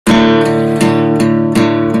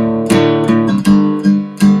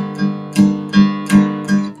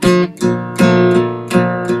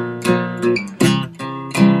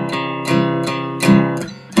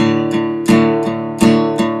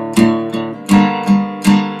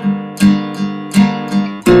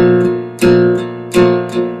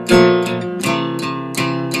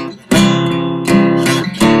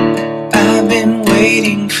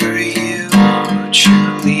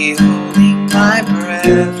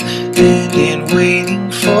And in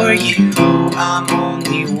waiting for you, I'm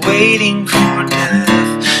only waiting for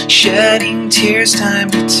death. Shedding tears time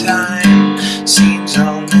to time, scenes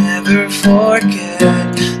I'll never forget.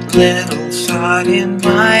 Little thought in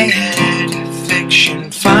my head,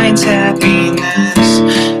 fiction finds happiness.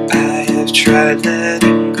 I have tried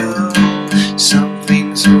letting go,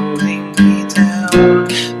 something's holding me down.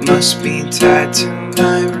 Must be tied to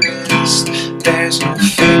my wrist, there's no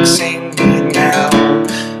fixing me now.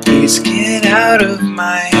 Please get out of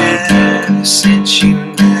my head, since you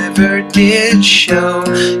never did show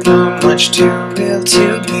you're much too real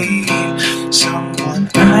to be someone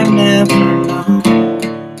I never known.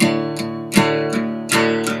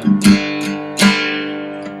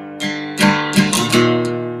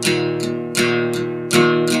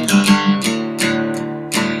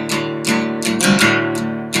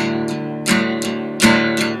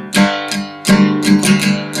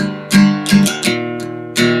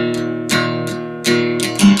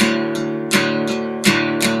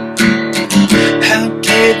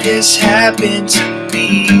 This happened to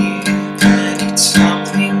me. I need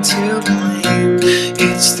something to blame.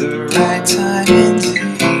 It's the right time and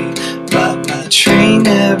day, but my train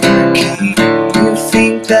never came. You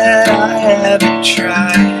think that I haven't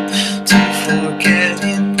tried to forget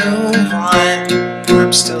and move on?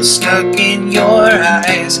 I'm still stuck in your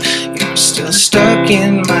eyes, you're still stuck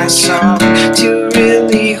in my song. To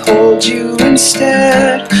really hold you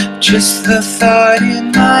instead, just the thought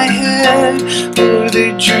in my head, or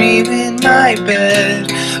the dream in my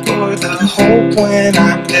bed, or the hope when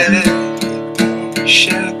I'm dead. It only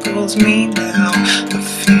shackles me now, the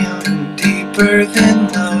feeling deeper than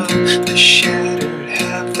love, the shattered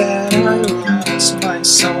half that I lost, my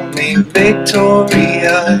soulmate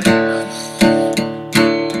Victoria.